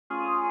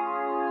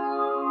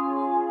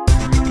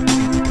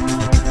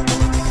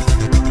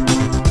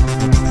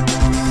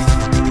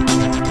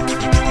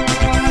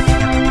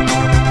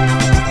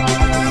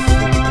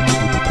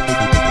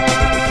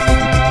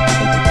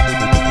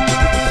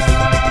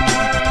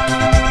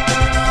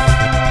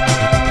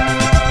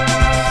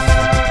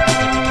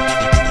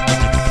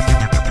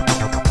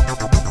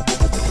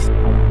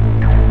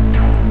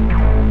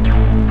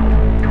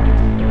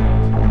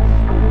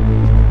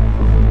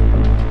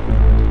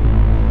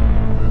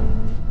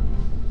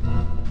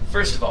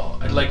First of all,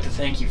 I'd like to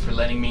thank you for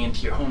letting me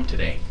into your home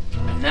today.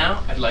 And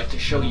now, I'd like to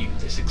show you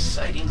this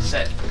exciting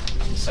set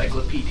of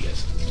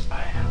encyclopedias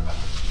I have.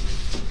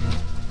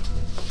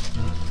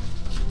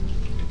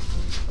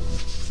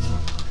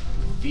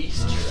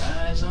 Feast your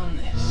eyes on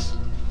this.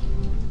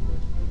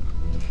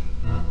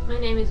 My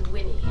name is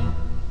Winnie.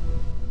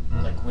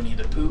 Like Winnie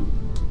the Pooh,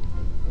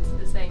 It's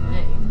the same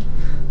name.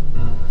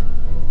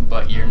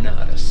 but you're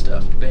not a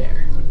stuffed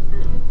bear.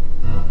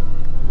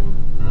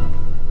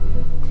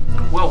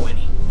 Well,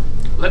 Winnie,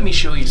 let me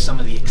show you some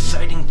of the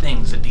exciting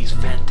things that these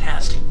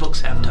fantastic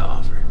books have to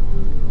offer.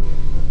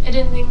 I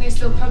didn't think they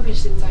still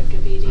published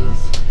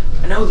encyclopedias.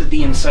 I know that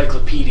the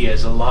encyclopedia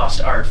is a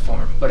lost art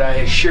form, but I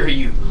assure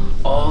you,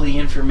 all the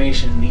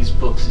information in these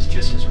books is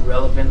just as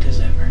relevant as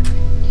ever.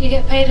 Do you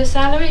get paid a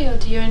salary or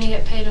do you only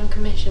get paid on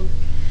commission?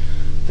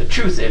 The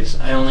truth is,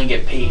 I only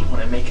get paid when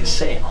I make a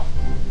sale.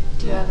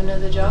 Do you have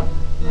another job?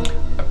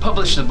 I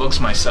publish the books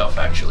myself,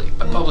 actually.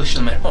 I publish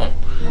them at home.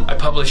 I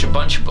publish a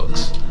bunch of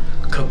books.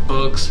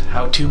 Cookbooks,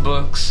 how-to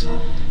books,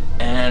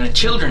 and a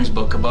children's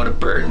book about a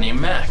bird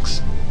named Max.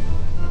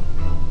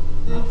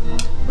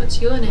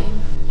 What's your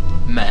name?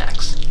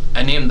 Max.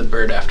 I named the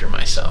bird after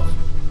myself.